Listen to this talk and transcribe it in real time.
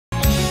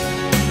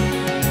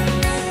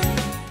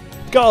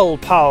gull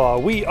power,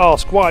 we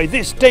ask why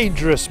this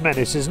dangerous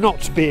menace is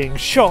not being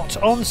shot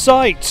on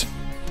site.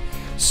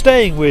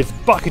 Staying with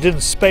bucket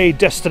and spade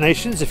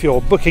destinations, if you're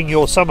booking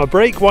your summer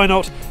break, why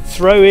not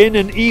throw in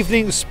an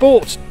evening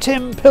sport?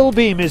 Tim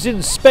Pilbeam is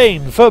in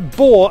Spain for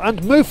boar and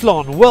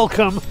Mouflon.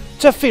 Welcome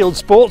to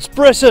Fieldsports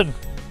Britain.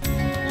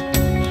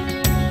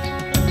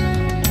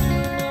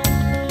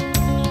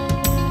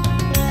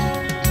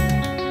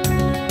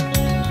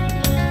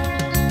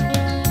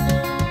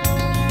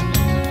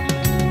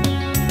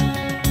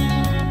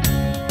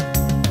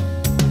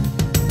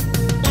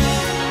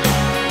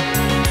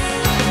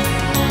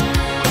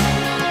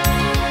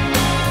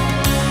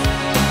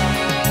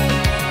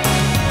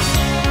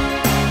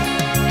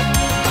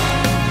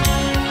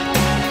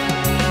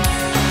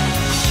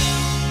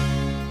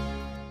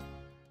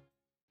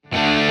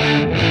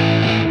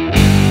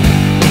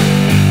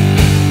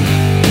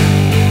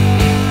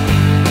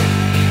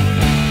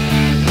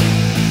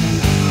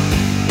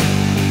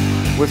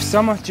 With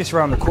summer just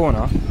around the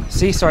corner,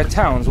 seaside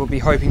towns will be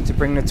hoping to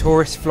bring the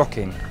tourists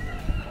flocking.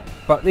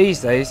 But these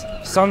days,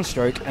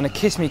 sunstroke and a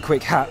kiss me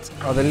quick hat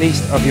are the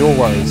least of your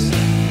worries.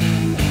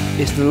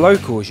 It's the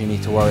locals you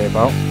need to worry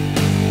about.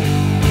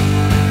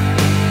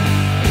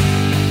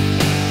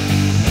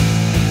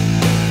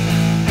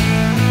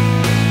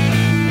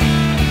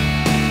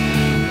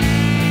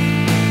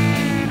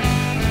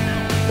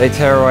 They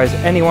terrorise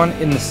anyone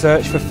in the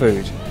search for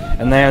food,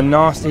 and they are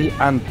nasty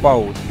and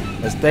bold,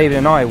 as David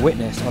and I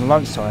witnessed on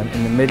lunchtime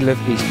in the middle of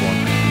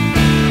Eastbourne.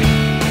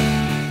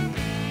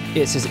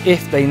 It's as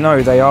if they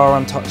know they are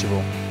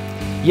untouchable.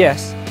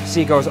 Yes,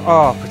 seagulls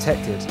are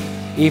protected,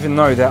 even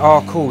though there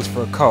are calls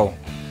for a cull.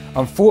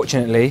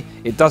 Unfortunately,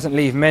 it doesn't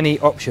leave many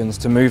options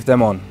to move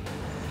them on.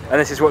 And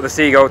this is what the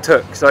seagull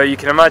took, so you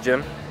can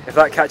imagine, if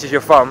that catches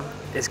your thumb,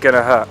 it's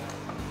gonna hurt.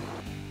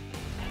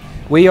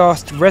 We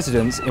asked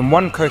residents in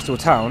one coastal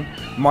town,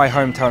 my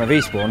hometown of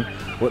Eastbourne,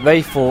 what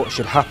they thought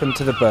should happen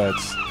to the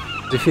birds.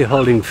 If you're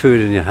holding food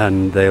in your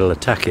hand, they'll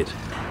attack it.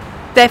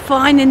 They're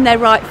fine in their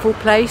rightful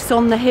place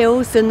on the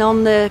hills and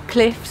on the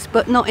cliffs,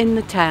 but not in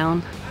the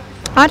town.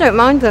 I don't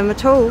mind them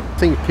at all. I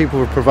think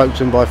people have provoked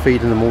them by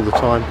feeding them all the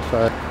time.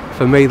 So.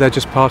 For me, they're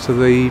just part of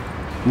the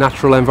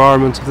natural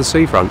environment of the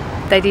seafront.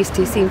 These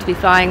two seem to be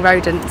flying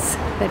rodents.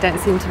 They don't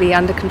seem to be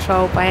under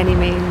control by any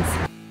means.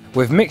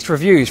 With mixed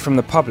reviews from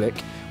the public,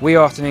 we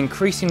asked an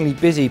increasingly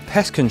busy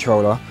pest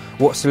controller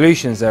what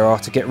solutions there are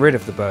to get rid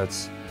of the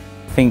birds.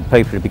 I think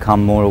people have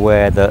become more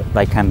aware that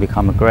they can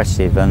become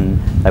aggressive and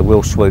they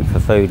will swoop for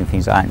food and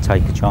things like that and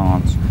take a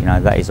chance. You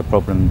know, that is a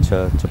problem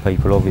to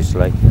people,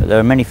 obviously. There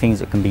are many things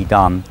that can be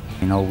done.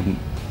 You know, I wouldn't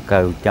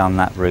go down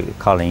that route of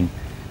culling.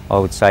 I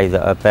would say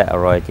that a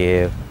better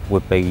idea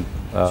would be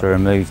to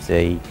remove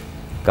the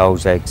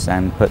gulls' eggs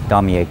and put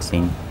dummy eggs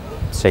in.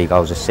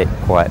 Seagulls will sit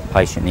quite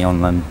patiently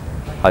on them,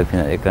 hoping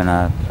that they're going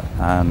to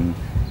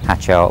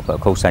hatch out, but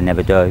of course they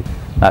never do.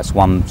 That's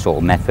one sort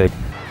of method.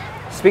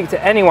 Speak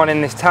to anyone in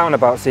this town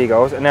about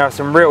seagulls and there are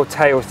some real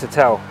tales to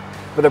tell.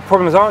 But the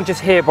problems aren't just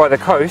here by the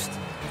coast,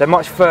 they're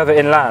much further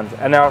inland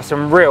and there are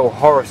some real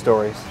horror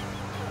stories.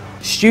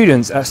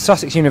 Students at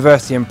Sussex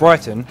University in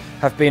Brighton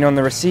have been on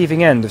the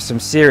receiving end of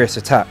some serious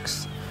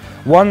attacks.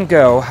 One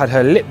girl had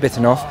her lip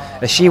bitten off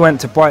as she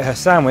went to bite her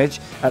sandwich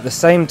at the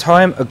same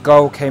time a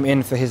gull came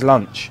in for his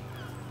lunch.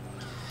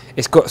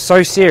 It's got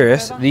so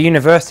serious, the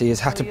university has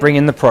had to bring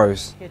in the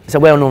pros. It's a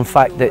well-known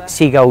fact that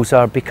seagulls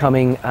are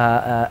becoming,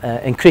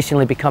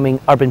 increasingly becoming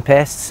urban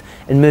pests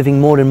and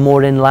moving more and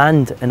more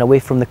inland and away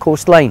from the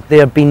coastline. They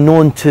have been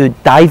known to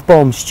dive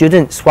bomb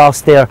students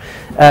whilst they're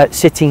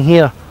sitting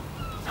here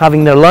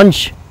having their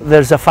lunch.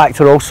 There's a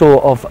factor also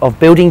of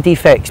building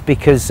defects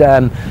because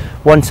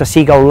once a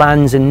seagull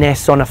lands and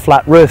nests on a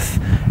flat roof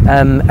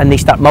and they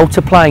start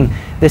multiplying,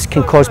 this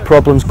can cause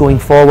problems going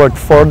forward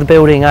for the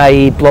building,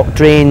 i.e. blocked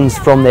drains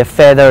from their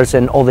feathers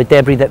and all the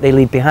debris that they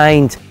leave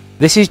behind.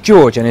 This is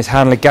George and his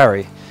handler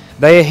Gary.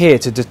 They are here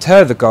to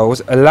deter the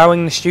gulls,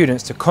 allowing the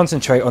students to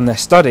concentrate on their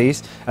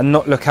studies and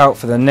not look out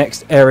for the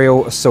next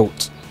aerial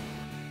assault.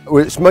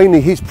 Well, it's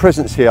mainly his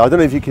presence here. I don't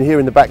know if you can hear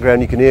in the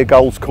background, you can hear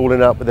gulls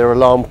calling out with their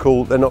alarm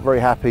call. They're not very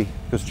happy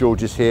because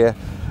George is here.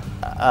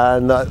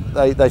 And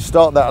they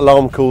start that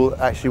alarm call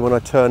actually when I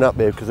turn up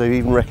here because they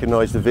even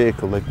recognise the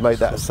vehicle. They've made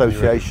that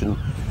association.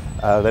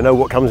 They know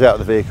what comes out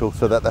of the vehicle,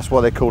 so that's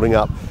why they're calling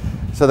up.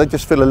 So they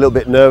just feel a little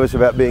bit nervous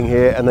about being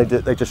here and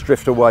they just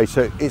drift away.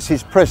 So it's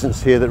his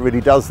presence here that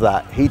really does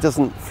that. He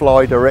doesn't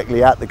fly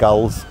directly at the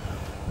gulls.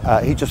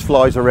 He just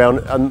flies around,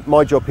 and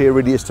my job here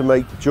really is to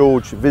make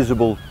George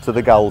visible to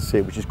the gulls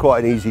here, which is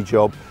quite an easy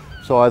job.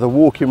 So I either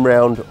walk him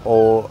round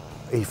or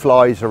he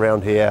flies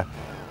around here,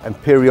 and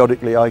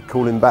periodically I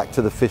call him back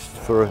to the fist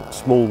for a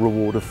small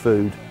reward of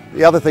food.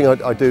 The other thing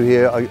I do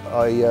here,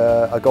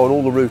 I go on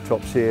all the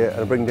rooftops here and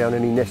I bring down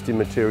any nesting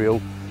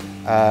material,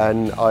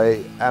 and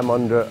I am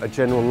under a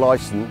general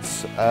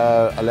licence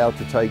allowed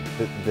to take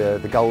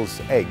the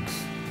gulls' eggs,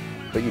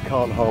 but you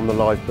can't harm the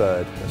live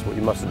bird. That's what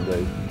you mustn't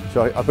do.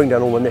 So I bring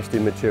down all the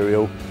nesting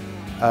material.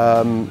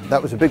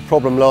 That was a big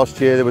problem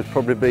last year. There was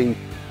probably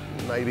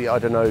maybe, I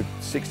don't know,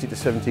 60 to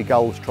 70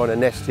 gulls trying to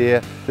nest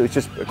here. So it's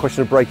just a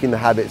question of breaking the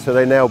habit. So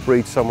they now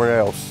breed somewhere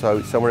else. So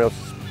it's someone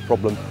else's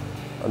problem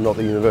and not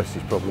the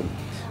university's problem.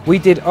 We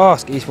did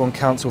ask Eastbourne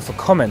Council for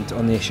comment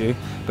on the issue,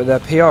 but their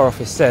PR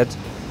office said,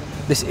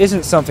 "This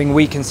isn't something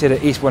we consider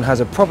Eastbourne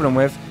has a problem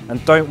with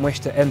and don't wish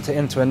to enter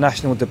into a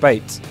national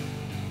debate."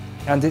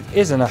 And it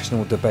is a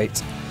national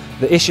debate.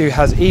 The issue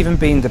has even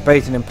been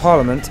debated in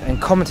Parliament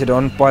and commented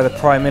on by the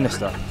Prime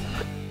Minister.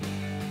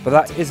 But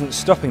that isn't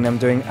stopping them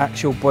doing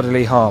actual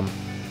bodily harm.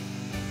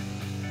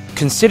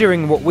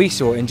 Considering what we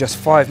saw in just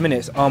 5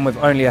 minutes armed with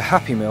only a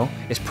Happy Meal,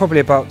 it's probably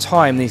about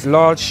time these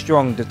large,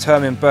 strong,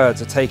 determined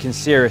birds are taken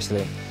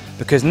seriously,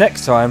 because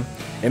next time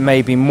it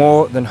may be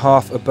more than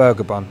half a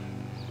burger bun.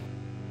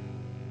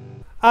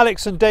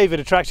 Alex and David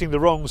attracting the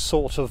wrong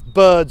sort of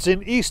birds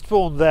in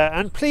Eastbourne there,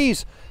 and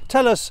please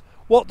tell us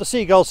what the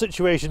seagull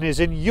situation is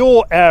in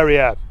your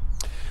area.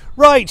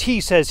 Right, he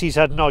says he's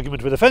had an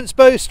argument with a fence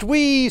post.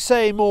 We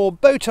say more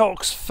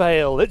Botox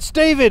fail. It's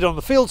David on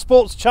the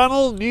Fieldsports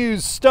Channel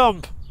News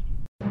Stump.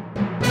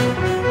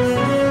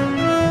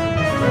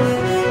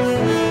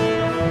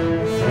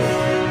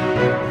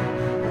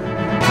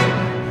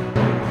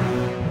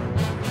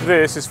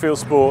 This is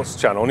Fieldsports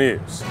Channel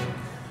News.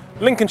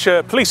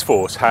 Lincolnshire Police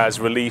Force has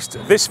released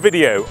this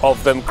video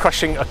of them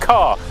crushing a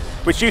car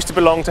which used to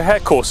belong to hare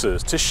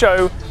coursers to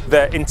show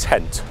their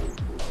intent.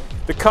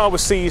 The car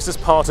was seized as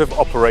part of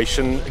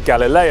Operation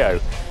Galileo,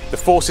 the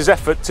force's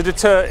effort to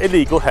deter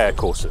illegal hare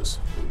coursers.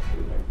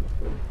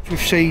 We've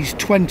seized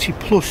 20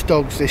 plus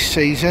dogs this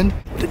season.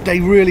 They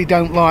really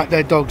don't like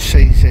their dogs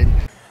seizing.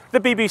 The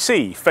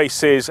BBC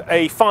faces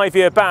a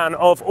 5-year ban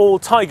of all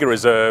tiger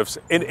reserves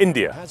in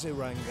India.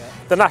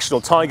 The National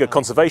Tiger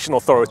Conservation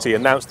Authority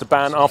announced the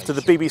ban after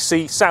the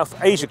BBC South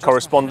Asia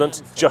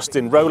correspondent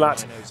Justin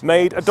Rolat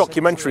made a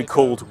documentary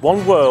called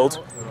One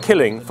World,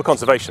 Killing for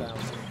Conservation,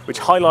 which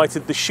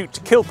highlighted the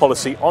shoot-to-kill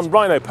policy on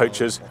rhino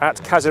poachers at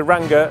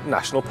Kaziranga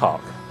National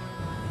Park.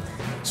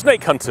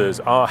 Snake hunters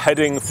are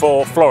heading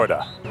for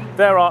Florida.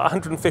 There are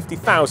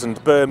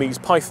 150,000 Burmese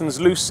pythons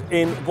loose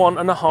in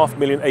 1.5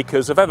 million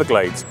acres of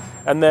Everglades,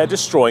 and they're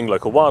destroying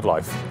local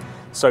wildlife.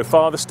 So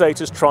far, the state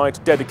has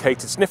tried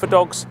dedicated sniffer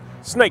dogs,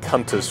 snake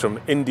hunters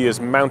from India's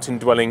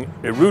mountain-dwelling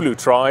Irulu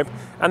tribe,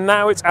 and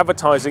now it's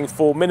advertising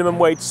for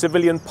minimum-wage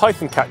civilian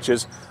python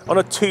catchers on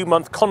a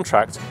 2-month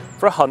contract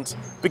for a hunt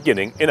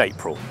beginning in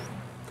April.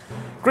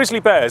 Grizzly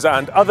bears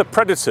and other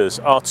predators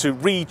are to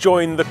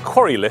rejoin the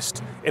quarry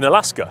list in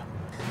Alaska.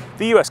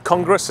 The US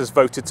Congress has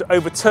voted to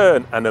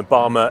overturn an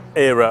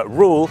Obama-era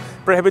rule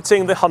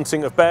prohibiting the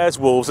hunting of bears,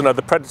 wolves and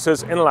other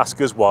predators in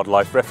Alaska's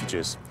wildlife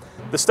refuges.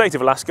 The state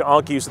of Alaska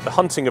argues that the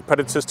hunting of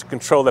predators to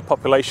control their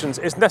populations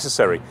is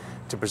necessary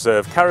to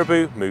preserve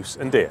caribou, moose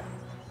and deer.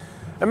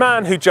 A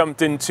man who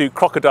jumped into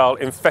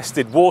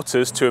crocodile-infested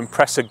waters to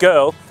impress a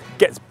girl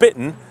gets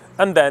bitten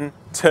and then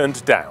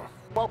turned down.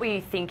 What were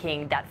you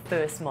thinking that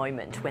first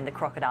moment when the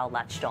crocodile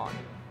latched on?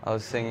 I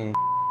was singing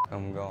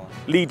I'm gone.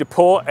 Lee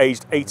DePore,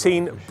 aged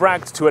 18,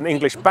 bragged to an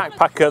English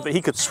backpacker that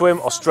he could swim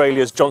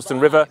Australia's Johnston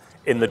River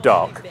in the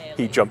dark.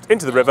 He jumped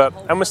into the river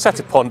and was set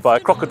upon by a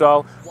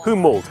crocodile who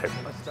mauled him.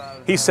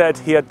 He said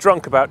he had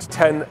drunk about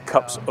 10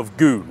 cups of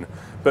goon,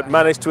 but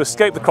managed to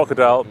escape the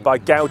crocodile by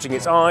gouging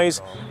its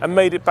eyes and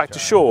made it back to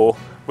shore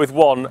with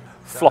one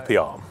floppy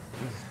arm.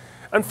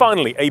 And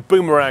finally, a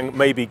boomerang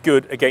may be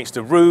good against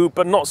a roo,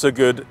 but not so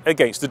good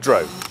against a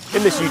drone.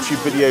 In this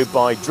YouTube video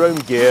by Drone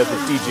Gear, the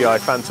DJI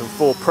Phantom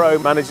 4 Pro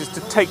manages to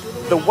take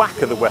the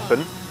whack of the weapon,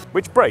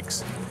 which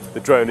breaks.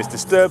 The drone is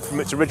disturbed from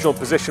its original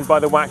position by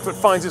the whack, but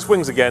finds its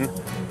wings again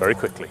very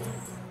quickly.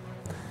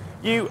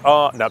 You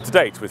are now up to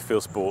date with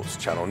Fieldsports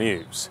Channel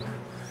News.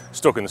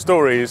 Stalking the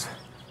stories,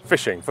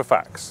 fishing for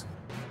facts.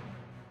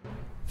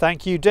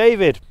 Thank you,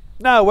 David.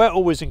 Now, we're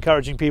always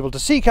encouraging people to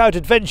seek out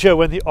adventure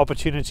when the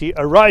opportunity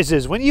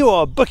arises. When you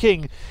are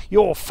booking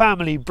your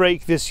family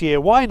break this year,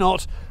 why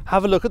not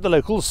have a look at the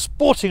local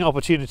sporting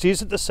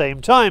opportunities at the same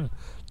time?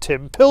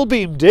 Tim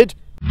Pilbeam did.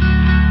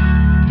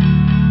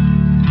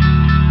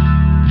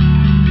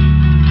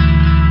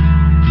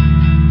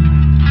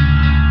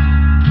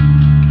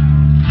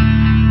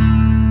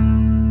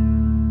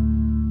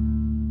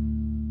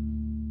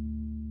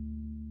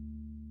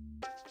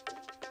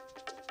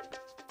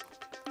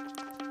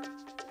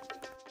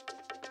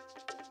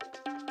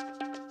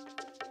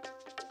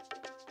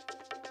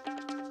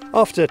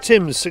 After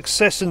Tim's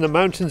success in the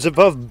mountains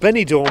above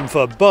Benidorm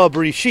for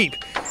Barbary sheep,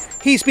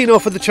 he's been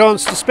offered the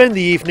chance to spend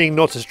the evening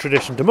not as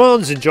tradition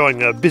demands,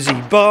 enjoying a busy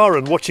bar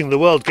and watching the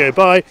world go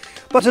by,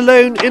 but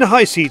alone in a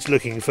high seat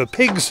looking for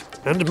pigs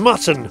and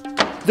mutton.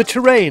 The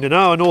terrain an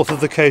hour north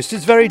of the coast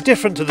is very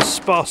different to the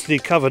sparsely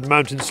covered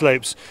mountain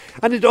slopes,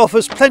 and it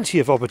offers plenty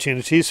of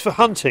opportunities for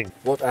hunting.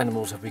 What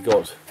animals have we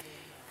got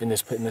in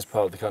this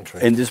part of the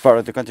country? In this part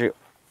of the country,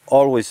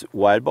 always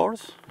wild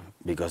boars.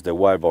 Because the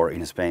wild boar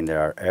in Spain, they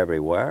are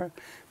everywhere,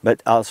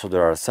 but also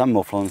there are some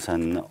mouflons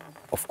and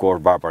of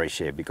course Barbary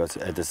sheep, because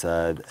it is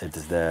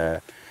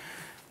the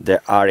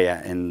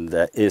area in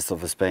the east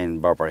of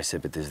Spain. Barbary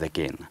sheep, it is the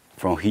king.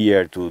 From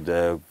here to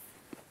the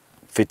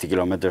 50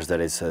 kilometers that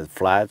is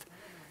flat,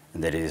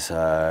 and there is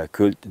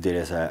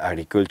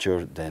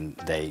agriculture, then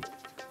they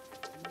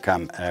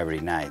come every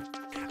night.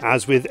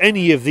 As with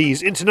any of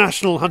these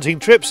international hunting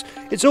trips,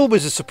 it's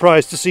always a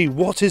surprise to see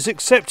what is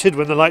accepted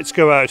when the lights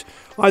go out,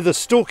 either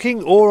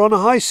stalking or on a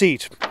high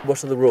seat.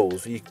 What are the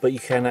rules? But you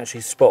can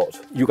actually spot?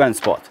 You can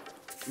spot,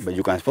 but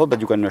you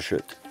cannot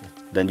shoot.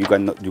 Then you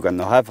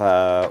cannot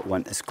have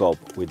one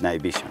scope with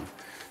night vision,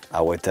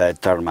 with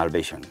thermal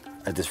vision.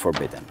 It is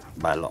forbidden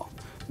by law.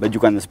 But you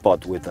can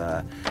spot with,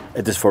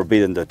 it is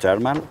forbidden the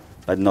thermal,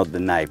 but not the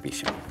night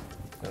vision.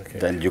 Okay.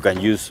 Then you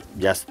can use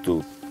just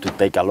to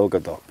take a look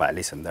at the, but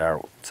listen, there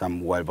are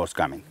some wild boars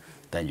coming.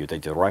 Then you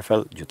take your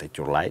rifle, you take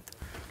your light,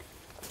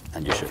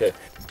 and you shoot. Okay.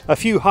 A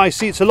few high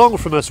seats along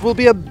from us will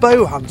be a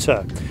bow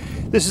hunter.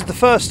 This is the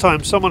first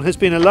time someone has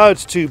been allowed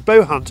to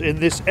bow hunt in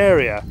this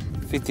area.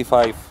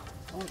 55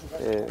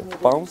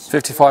 pounds.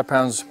 55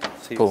 pounds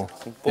pull.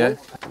 Yeah.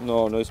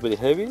 No, it's very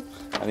heavy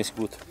and it's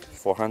good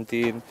for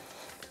hunting.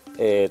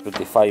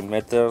 25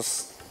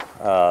 meters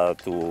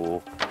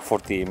to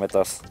 40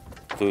 meters.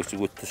 So it's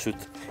good to shoot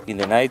in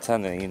the night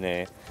and in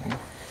the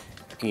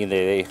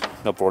day,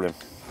 no problem.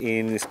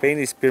 In Spain,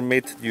 it's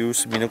permitted to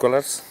use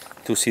binoculars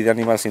to see the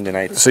animals in the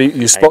night. So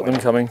you spot them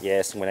coming?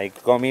 Yes, when I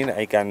come in,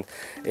 I can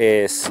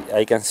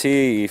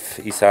see if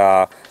it's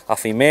a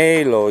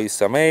female or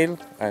it's a male,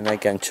 and I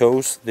can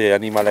choose the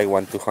animal I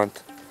want to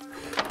hunt.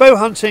 Bow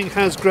hunting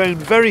has grown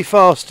very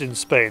fast in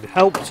Spain,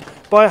 helped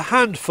by a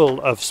handful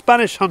of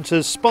Spanish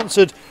hunters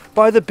sponsored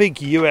by the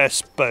big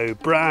US bow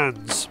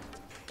brands.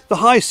 The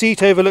high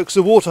seat overlooks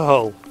a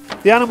waterhole.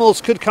 The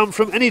animals could come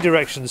from any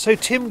direction, so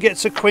Tim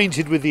gets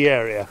acquainted with the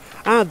area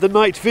and the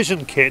night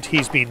vision kit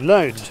he's been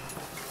loaned.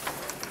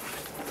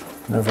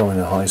 Whenever I'm in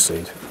a high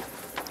seat,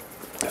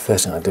 the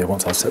first thing I do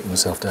once I set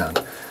myself down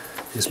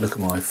is look at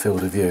my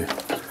field of view,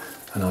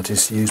 and I'll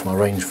just use my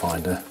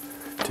rangefinder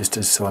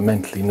just so I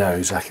mentally know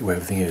exactly where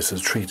everything is.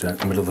 There's a tree in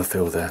the middle of the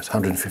field there, it's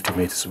 150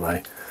 metres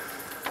away.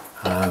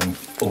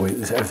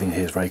 Everything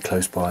here is very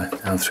close by,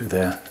 and through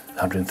there,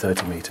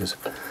 130 metres.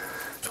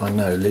 So I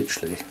know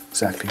literally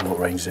exactly what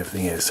range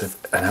everything is. So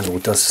if an animal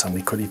does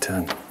suddenly quickly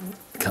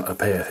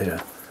appear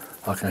here,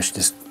 I can actually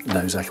just know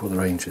exactly what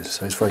the range is.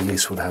 So it's very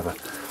useful to have a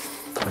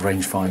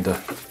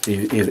rangefinder,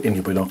 either in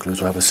your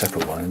binoculars or have a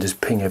separate one, and just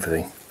ping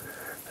everything.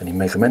 Then you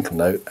make a mental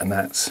note, and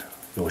that's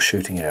your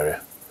shooting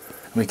area.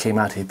 We came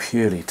out here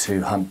purely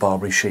to hunt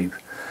Barbary sheep,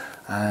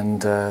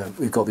 and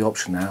we've got the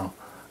option now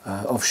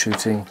of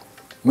shooting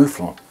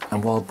Mouflon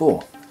and wild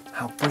boar.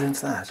 How brilliant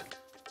is that?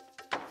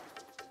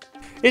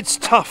 It's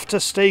tough to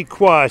stay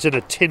quiet in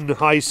a tin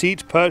high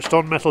seat perched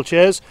on metal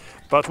chairs,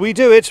 but we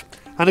do it,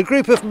 and a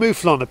group of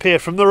Mouflon appear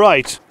from the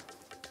right.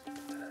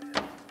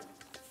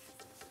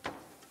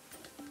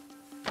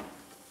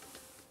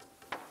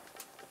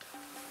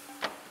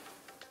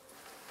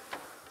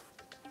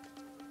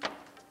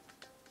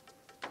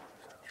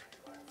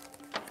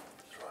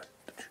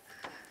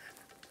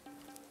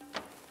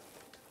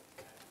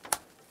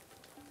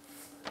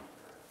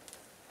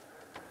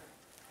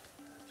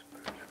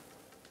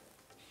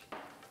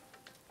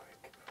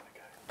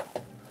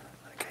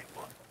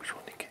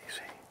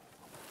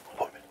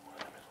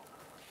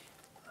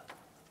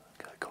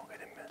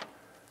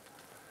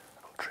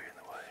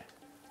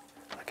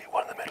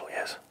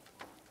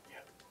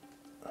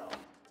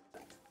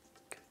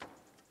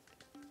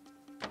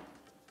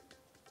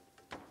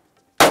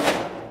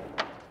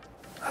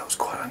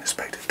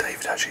 Unexpected.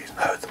 David actually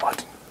heard them. I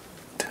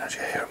didn't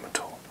actually hear them at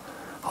all.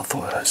 I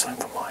thought I heard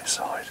something from my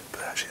side,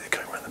 but actually they're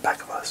coming around the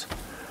back of us.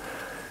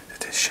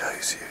 It just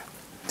shows you,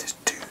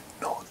 just do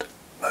not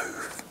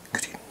move,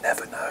 because you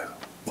never know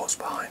what's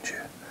behind you.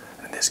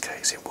 And in this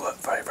case, it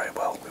worked very, very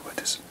well. We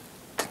didn't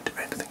do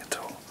anything at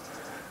all.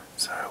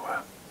 So,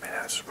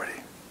 it's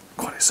really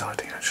quite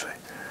exciting actually,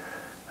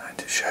 and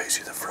it shows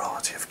you the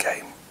variety of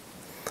game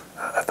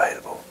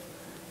available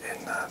in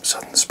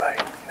southern Spain.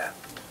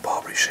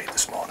 Barbary sheep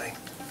this morning,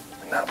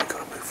 and now we've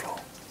got a Mouflon.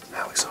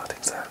 How exciting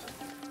is that?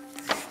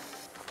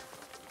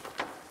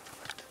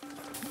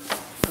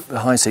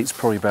 The high seat's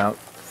probably about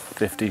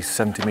 50,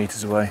 70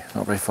 metres away,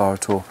 not very far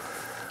at all.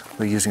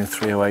 We're using a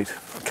 308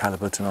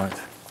 calibre tonight,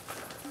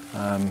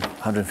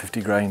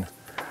 150 grain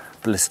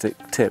ballistic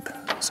tip,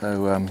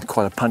 so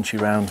quite a punchy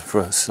round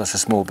for such a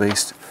small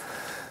beast.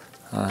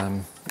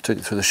 Took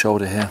it through the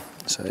shoulder here,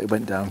 so it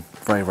went down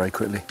very, very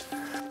quickly.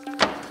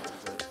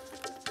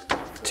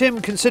 Tim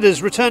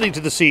considers returning to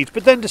the seat,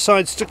 but then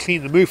decides to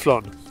clean the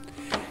Mouflon.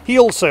 He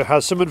also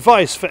has some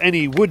advice for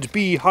any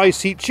would-be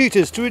high-seat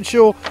shooters to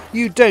ensure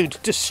you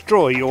don't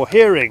destroy your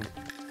hearing.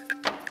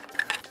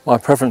 My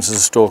preference as a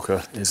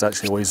stalker is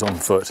actually always on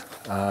foot.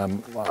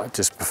 I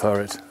just prefer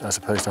it as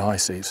opposed to high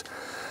seats.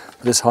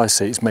 But this high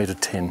seat is made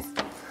of tin,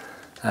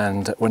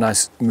 and when I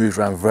moved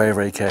around very,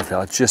 very carefully,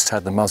 I just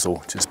had the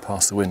muzzle just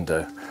past the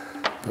window.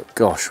 But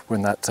gosh,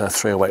 when that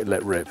 308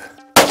 let rip,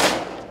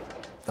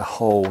 the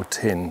whole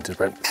tin just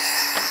went,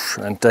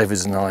 and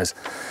David's and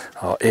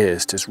our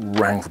ears just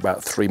rang for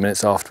about 3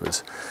 minutes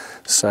afterwards.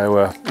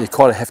 So you're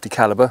quite a hefty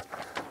calibre,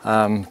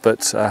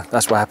 But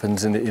that's what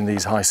happens in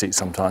these high seats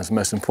sometimes. The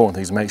most important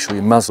thing is make sure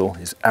your muzzle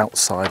is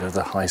outside of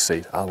the high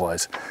seat,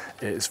 otherwise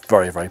it's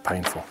very, very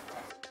painful.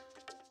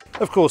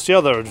 Of course, the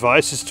other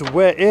advice is to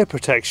wear ear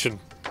protection.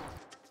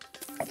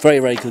 Very,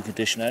 very good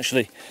condition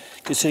actually,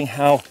 considering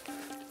how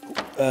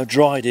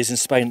dry it is in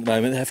Spain at the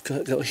moment. They have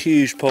got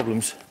huge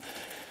problems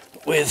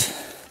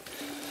with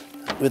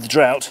the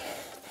drought.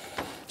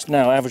 It's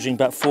now averaging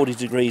about 40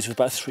 degrees for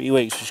about 3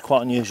 weeks, which is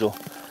quite unusual.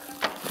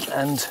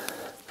 And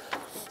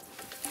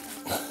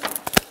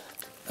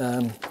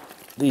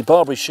the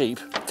Barbary sheep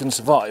can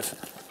survive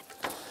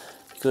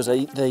because they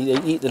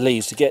eat the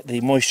leaves to get the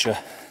moisture,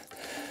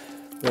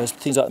 whereas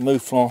things like the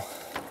Mouflon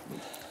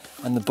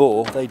and the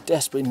boar, they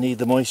desperately need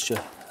the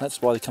moisture.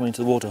 That's why they come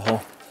into the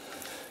waterhole.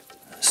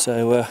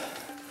 So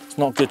it's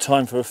not a good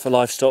time for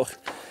livestock,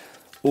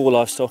 all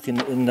livestock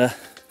in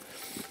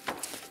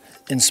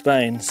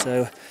Spain.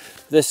 So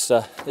this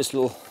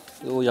little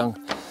young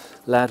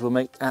lad will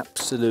make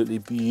absolutely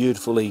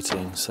beautiful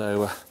eating.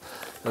 So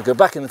I'll go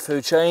back in the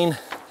food chain,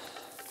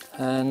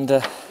 and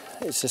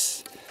it's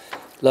just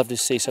lovely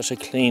to see such a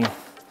clean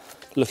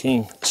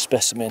looking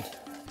specimen.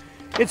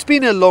 It's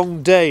been a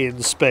long day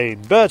in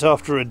Spain, but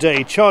after a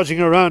day charging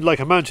around like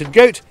a mountain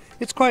goat,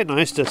 it's quite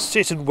nice to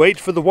sit and wait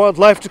for the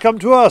wildlife to come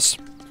to us.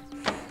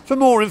 For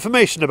more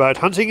information about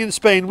hunting in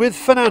Spain with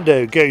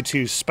Fernando, go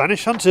to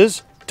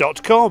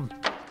SpanishHunters.com.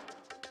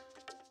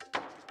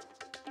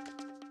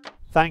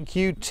 Thank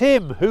you,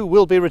 Tim, who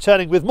will be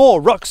returning with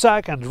more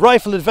rucksack and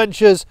rifle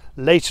adventures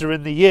later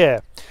in the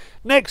year.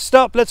 Next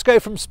up, let's go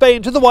from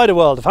Spain to the wider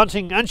world of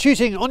hunting and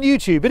shooting on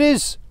YouTube. It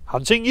is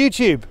Hunting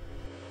YouTube.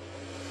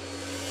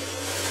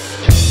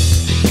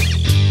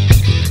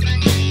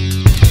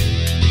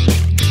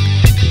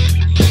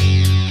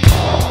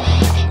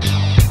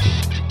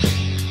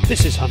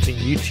 This is Hunting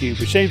YouTube,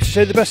 which aims to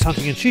show the best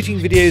hunting and shooting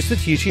videos that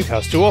YouTube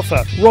has to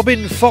offer.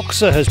 Robin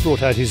Foxer has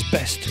brought out his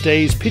best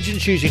day's pigeon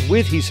shooting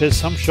with, he says,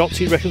 some shots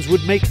he reckons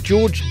would make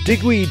George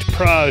Digweed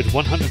proud.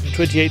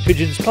 128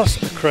 pigeons plus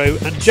a crow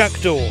and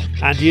jackdaw.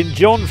 Andy and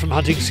John from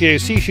Hunting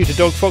COC shoot a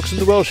dog fox in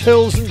the Welsh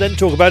Hills and then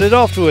talk about it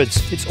afterwards.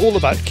 It's all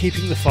about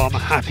keeping the farmer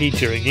happy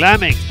during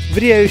lambing.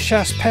 Video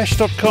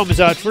Fcha.nl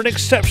is out for an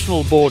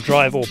exceptional boar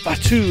drive or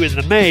battue in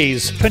the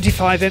maze.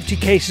 25 empty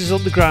cases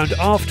on the ground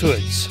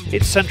afterwards.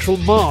 It's Central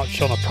March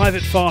on a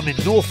private farm in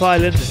North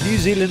Island, New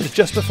Zealand,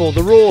 just before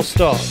the Raw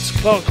starts.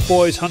 Clark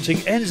Boys Hunting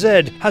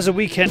NZ has a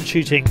weekend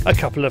shooting a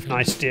couple of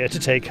nice deer to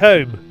take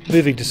home.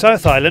 Moving to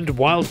South Island,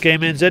 Wild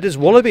Game NZ is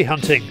wallaby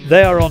hunting.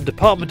 They are on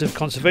Department of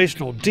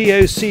Conservation or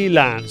DOC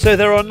land, so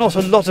there are not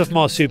a lot of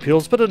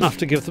marsupials, but enough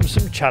to give them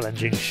some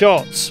challenging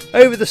shots.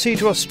 Over the sea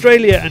to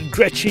Australia, and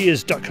Gretchy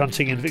is duck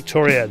hunting in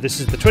Victoria.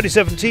 This is the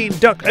 2017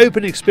 Duck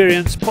Open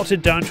experience,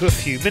 potted down to a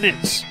few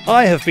minutes.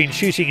 I have been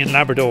shooting in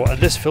Labrador, and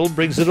this film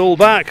brings it all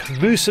back.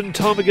 Moose and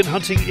ptarmigan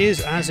hunting is,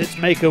 as its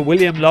maker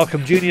William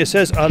Larkham Jr.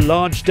 says, a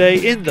large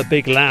day in the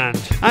big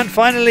land. And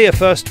finally, a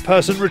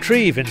first-person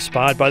retrieve,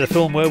 inspired by the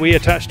film where we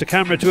attached a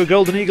camera to a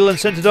golden eagle and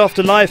sent it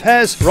after live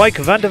hares. Reich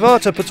van der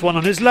Vaarten puts one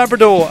on his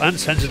Labrador and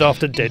sends it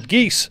after dead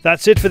geese.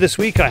 That's it for this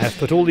week. I have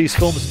put all these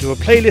films into a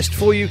playlist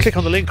for you. Click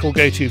on the link or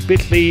go to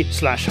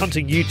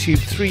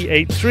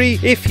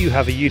bit.ly/huntingyoutube383. If you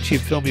have a YouTube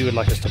film you would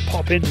like us to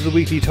pop into the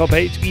weekly top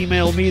 8,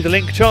 email me the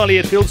link,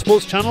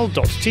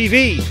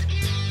 charlie@fieldsportschannel.tv.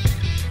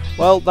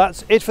 Well,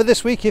 that's it for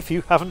this week. If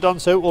you haven't done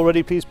so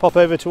already, please pop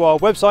over to our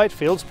website,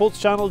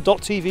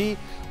 fieldsportschannel.tv,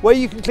 where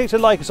you can click to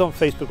like us on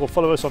Facebook or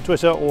follow us on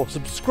Twitter or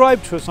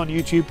subscribe to us on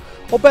YouTube,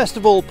 or best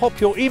of all, pop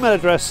your email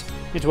address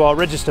into our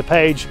register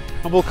page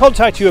and we'll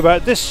contact you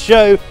about this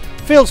show,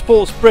 Field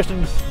Sports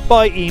Britain,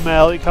 by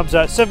email. It comes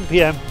out 7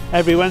 PM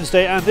every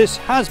Wednesday, and this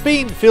has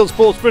been Field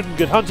Sports Britain.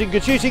 Good hunting,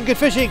 good shooting, good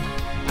fishing,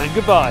 and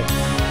goodbye.